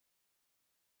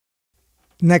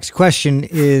Next question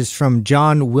is from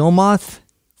John Wilmoth.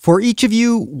 For each of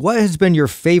you, what has been your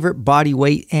favorite body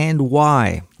weight and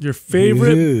why? Your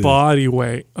favorite body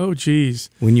weight? Oh,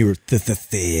 geez. When you were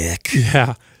thick.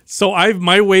 Yeah. So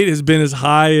my weight has been as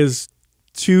high as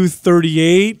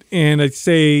 238, and I'd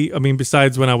say, I mean,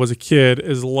 besides when I was a kid,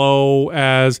 as low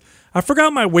as, I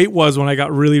forgot my weight was when I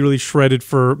got really, really shredded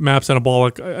for MAPS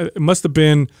Anabolic. It must have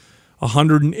been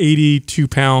 182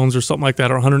 pounds or something like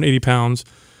that, or 180 pounds.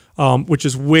 Which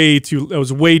is it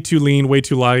was way too lean, way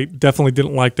too light. Definitely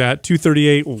didn't like that.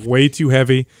 238, way too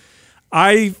heavy.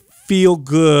 I feel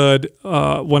good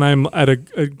when I'm at a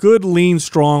good, lean,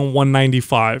 strong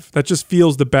 195. That just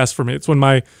feels the best for me. It's when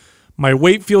my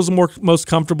weight feels most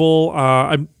comfortable.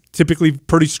 I'm typically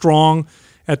pretty strong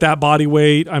at that body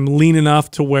weight. I'm lean enough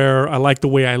to where I like the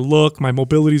way I look. My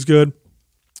mobility's good.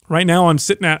 Right now I'm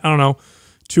sitting at, I don't know,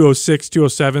 206,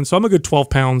 207. So I'm a good 12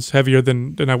 pounds heavier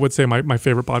than I would say my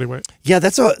favorite body weight. Yeah,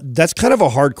 that's kind of a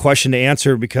hard question to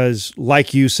answer because,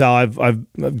 like you, Sal,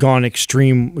 I've gone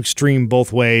extreme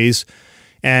both ways,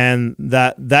 and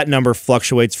that number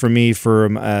fluctuates for me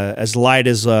from as light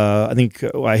as I think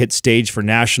I hit stage for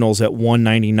nationals at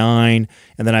 199,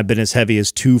 and then I've been as heavy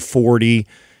as 240,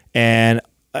 and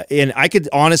I could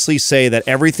honestly say that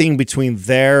everything between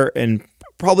there and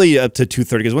probably up to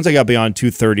 230, because once I got beyond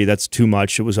 230, that's too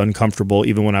much. It was uncomfortable.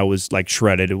 Even when I was like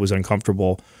shredded, it was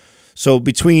uncomfortable. So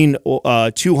between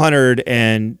 200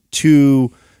 and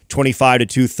 225 to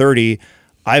 230,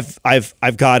 I've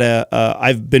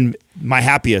been my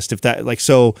happiest. If that, like,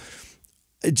 so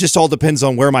it just all depends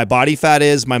on where my body fat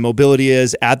is, my mobility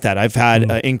is at that. I've had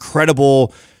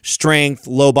incredible strength,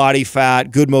 low body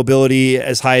fat, good mobility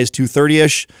as high as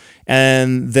 230-ish.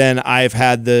 And then I've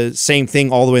had the same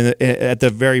thing all the way at the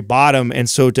very bottom. And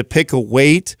so to pick a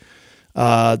weight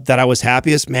that I was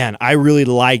happiest, man, I really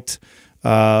liked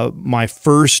after my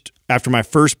first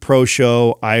pro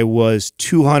show, I was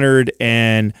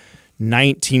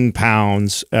 219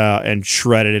 pounds and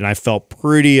shredded, and I felt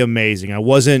pretty amazing. I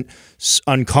wasn't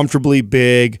uncomfortably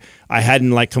big. I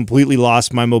hadn't like completely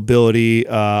lost my mobility.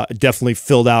 Definitely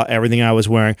filled out everything I was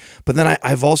wearing. But then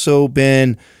I've also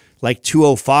been like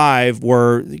 205,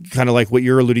 where kind of like what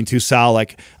you're alluding to, Sal,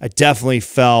 like I definitely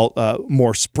felt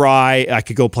more spry. I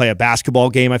could go play a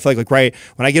basketball game. I feel like right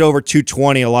when I get over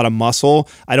 220, a lot of muscle,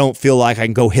 I don't feel like I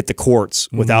can go hit the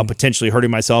courts without potentially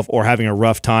hurting myself or having a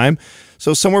rough time.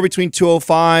 So somewhere between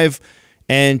 205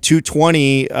 and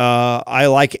 220, I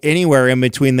like anywhere in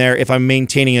between there if I'm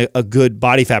maintaining a good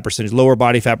body fat percentage, lower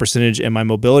body fat percentage, and my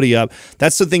mobility up.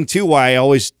 That's the thing too why I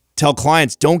always tell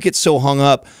clients, don't get so hung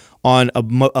up on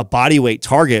a body weight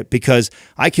target, because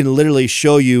I can literally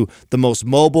show you the most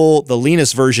mobile, the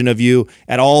leanest version of you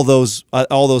at all those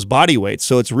body weights.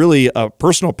 So it's really a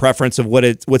personal preference of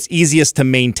what's easiest to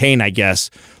maintain, I guess,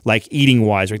 like eating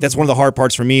wise. Right, that's one of the hard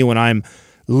parts for me when I'm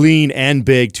lean and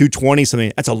big, 220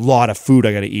 something. That's a lot of food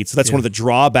I got to eat. So that's one of the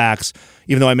drawbacks.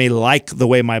 Even though I may like the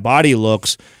way my body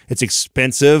looks, it's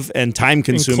expensive and time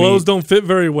consuming. And clothes don't fit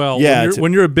very well. Yeah,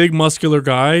 when you're a big muscular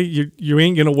guy, you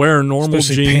ain't gonna wear normal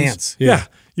especially jeans. Pants. Yeah.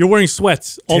 You're wearing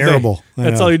sweats all Terrible. day.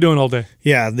 That's all you're doing all day.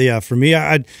 Yeah. For me,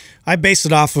 I based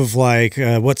it off of like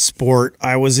what sport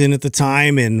I was in at the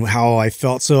time and how I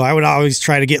felt. So I would always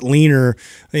try to get leaner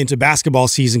into basketball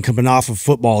season coming off of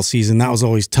football season. That was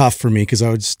always tough for me because I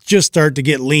would just start to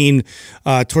get lean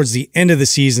towards the end of the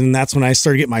season. That's when I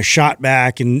started to get my shot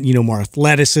back and, more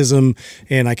athleticism,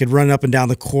 and I could run up and down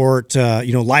the court,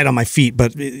 light on my feet.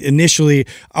 But initially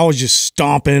I was just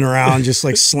stomping around, just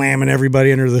like slamming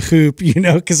everybody under the hoop,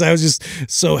 because I was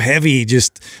just so heavy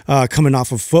just coming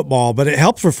off of football. But it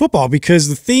helped for football because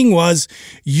the thing was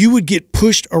you would get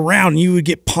pushed around, you would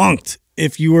get punked.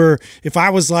 If I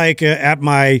was like at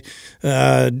my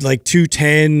like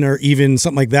 210 or even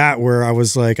something like that, where I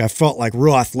was like, I felt like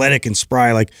real athletic and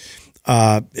spry, like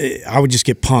I would just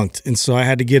get punked. And so I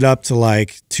had to get up to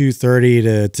like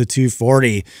 230 to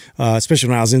 240, especially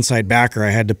when I was inside backer. I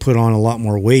had to put on a lot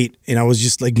more weight, and I was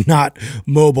just like not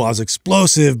mobile. I was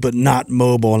explosive, but not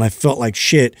mobile, and I felt like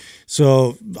shit.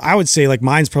 So I would say like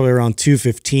mine's probably around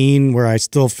 215, where I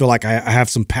still feel like I have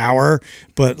some power,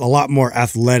 but a lot more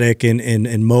athletic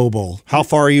and mobile. How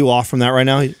far are you off from that right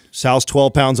now? Sal's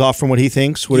 12 pounds off from what he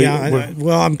thinks.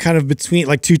 Well, I'm kind of between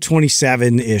like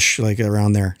 227-ish, like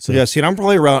around there. So yeah, see, and I'm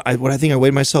probably around what I think I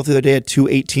weighed myself the other day at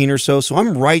 218 or so. So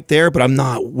I'm right there, but I'm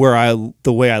not where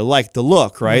the way I like the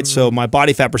look, right? So my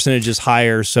body fat percentage is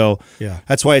higher, so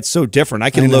that's why it's so different. I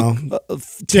can look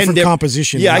different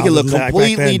composition. Yeah, I can look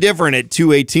completely different at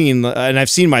 218, and I've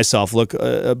seen myself look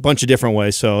a bunch of different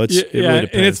ways. So it really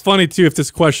depends. And it's funny too. If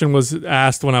this question was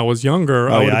asked when I was younger,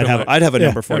 I'd have a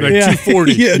number for you. Like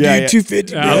 240. dude,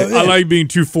 250, bro. I like being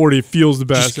 240. It feels the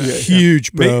best.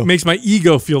 Huge, bro. Makes my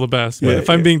ego feel the best. But if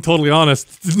I'm being totally honest,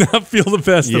 it does not feel the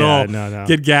best at all. No.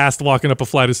 Get gassed walking up a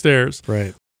flight of stairs.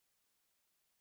 Right.